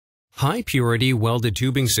High-purity welded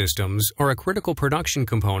tubing systems are a critical production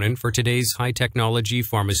component for today's high-technology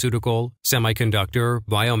pharmaceutical, semiconductor,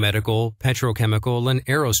 biomedical, petrochemical, and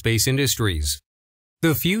aerospace industries.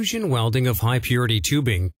 The fusion welding of high-purity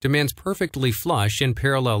tubing demands perfectly flush and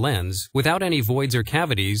parallel ends without any voids or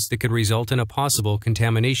cavities that could result in a possible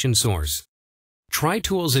contamination source.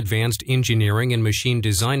 Tri-Tool's advanced engineering and machine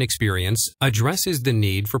design experience addresses the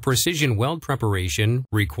need for precision weld preparation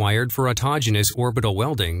required for autogenous orbital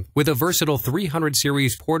welding with a versatile 300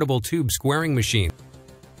 series portable tube squaring machine.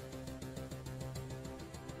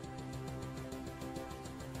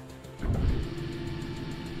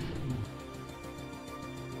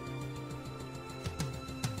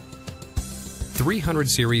 .300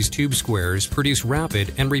 series tube squares produce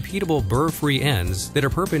rapid and repeatable burr-free ends that are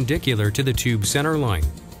perpendicular to the tube center line.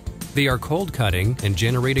 They are cold cutting and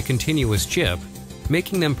generate a continuous chip,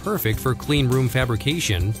 making them perfect for clean room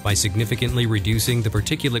fabrication by significantly reducing the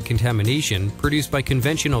particulate contamination produced by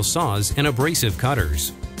conventional saws and abrasive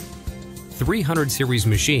cutters. 300 series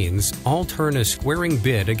machines all turn a squaring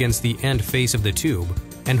bit against the end face of the tube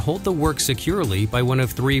and hold the work securely by one of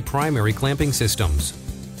three primary clamping systems.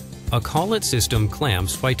 A COLLET system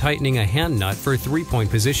clamps by tightening a hand nut for 3-point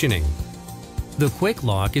positioning. The Quick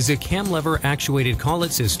Lock is a cam lever actuated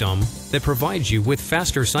COLLET system that provides you with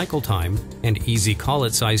faster cycle time and easy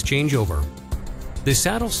COLLET size changeover. The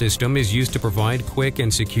saddle system is used to provide quick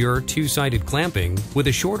and secure two-sided clamping with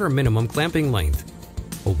a shorter minimum clamping length.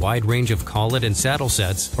 A wide range of COLLET and saddle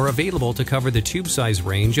sets are available to cover the tube size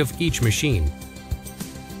range of each machine.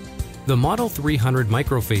 The Model 300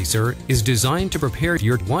 microfacer is designed to prepare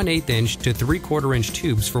your 1/8 inch to 3/4 inch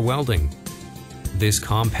tubes for welding. This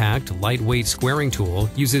compact, lightweight squaring tool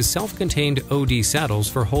uses self-contained OD saddles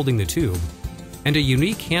for holding the tube, and a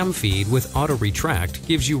unique cam feed with auto retract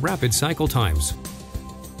gives you rapid cycle times.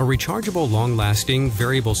 A rechargeable long-lasting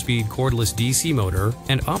variable speed cordless DC motor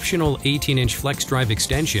and optional 18-inch flex drive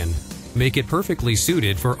extension make it perfectly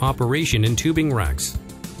suited for operation in tubing racks.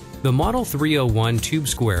 The Model 301 tube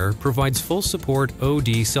square provides full support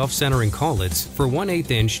OD self-centering collets for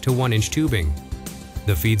 1/8 inch to 1 inch tubing.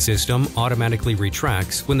 The feed system automatically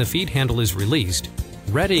retracts when the feed handle is released,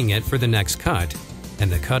 readying it for the next cut,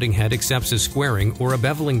 and the cutting head accepts a squaring or a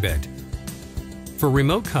beveling bit. For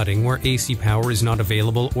remote cutting where AC power is not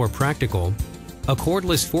available or practical, a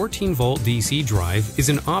cordless 14-volt DC drive is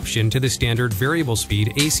an option to the standard variable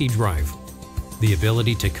speed AC drive. The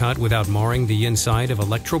ability to cut without marring the inside of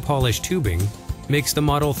electropolished tubing makes the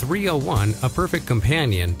Model 301 a perfect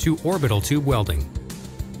companion to orbital tube welding.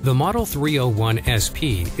 The Model 301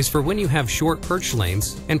 SP is for when you have short perch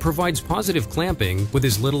lengths and provides positive clamping with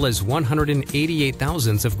as little as 188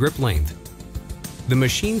 thousandths of grip length. The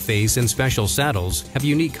machine face and special saddles have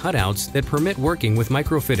unique cutouts that permit working with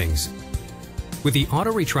microfittings. With the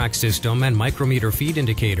auto retract system and micrometer feed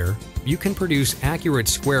indicator, you can produce accurate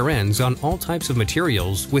square ends on all types of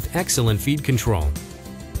materials with excellent feed control.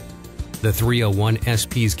 The 301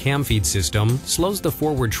 SP's cam feed system slows the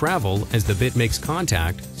forward travel as the bit makes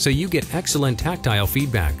contact, so you get excellent tactile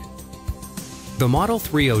feedback. The Model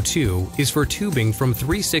 302 is for tubing from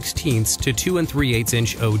 3/16 to 2 3/8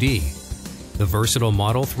 inch OD. The versatile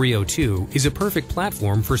Model 302 is a perfect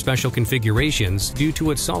platform for special configurations due to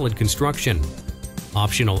its solid construction.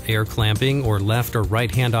 Optional air clamping or left or right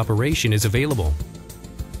hand operation is available.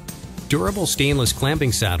 Durable stainless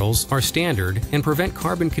clamping saddles are standard and prevent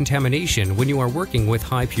carbon contamination when you are working with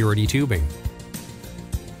high purity tubing.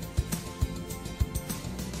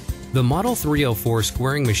 The Model 304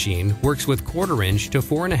 squaring machine works with 1/4 inch to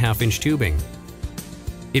 4.5 inch tubing.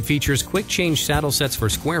 It features quick change saddle sets for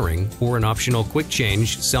squaring or an optional quick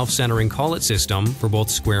change self-centering collet system for both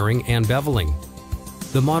squaring and beveling.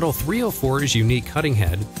 The Model 304's unique cutting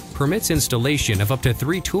head permits installation of up to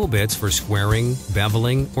 3 tool bits for squaring,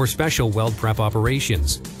 beveling, or special weld prep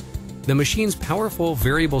operations. The machine's powerful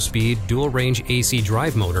variable speed dual-range AC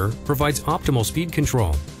drive motor provides optimal speed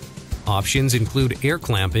control. Options include air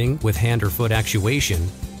clamping with hand or foot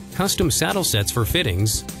actuation, custom saddle sets for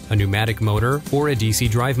fittings, a pneumatic motor, or a DC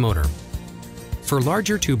drive motor. For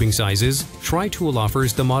larger tubing sizes, Tri-Tool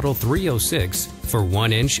offers the Model 306 for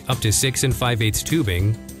 1 inch up to 6 5/8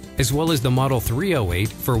 tubing, as well as the Model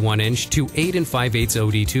 308 for 1 inch to 8 5/8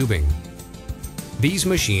 OD tubing. These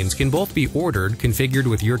machines can both be ordered configured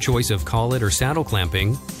with your choice of collet or saddle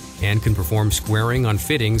clamping, and can perform squaring on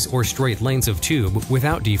fittings or straight lengths of tube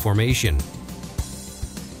without deformation.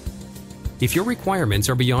 If your requirements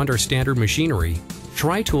are beyond our standard machinery,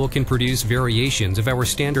 Tri-Tool can produce variations of our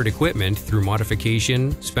standard equipment through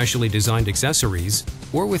modification, specially designed accessories,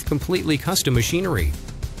 or with completely custom machinery.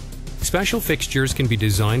 Special fixtures can be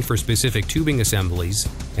designed for specific tubing assemblies,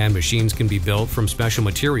 and machines can be built from special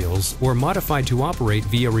materials or modified to operate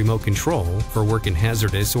via remote control for work in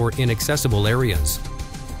hazardous or inaccessible areas.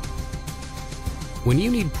 When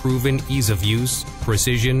you need proven ease of use,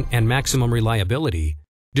 precision, and maximum reliability,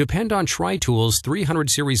 depend on Tri-Tool's 300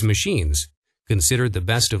 series machines, considered the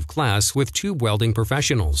best of class with tube welding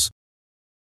professionals.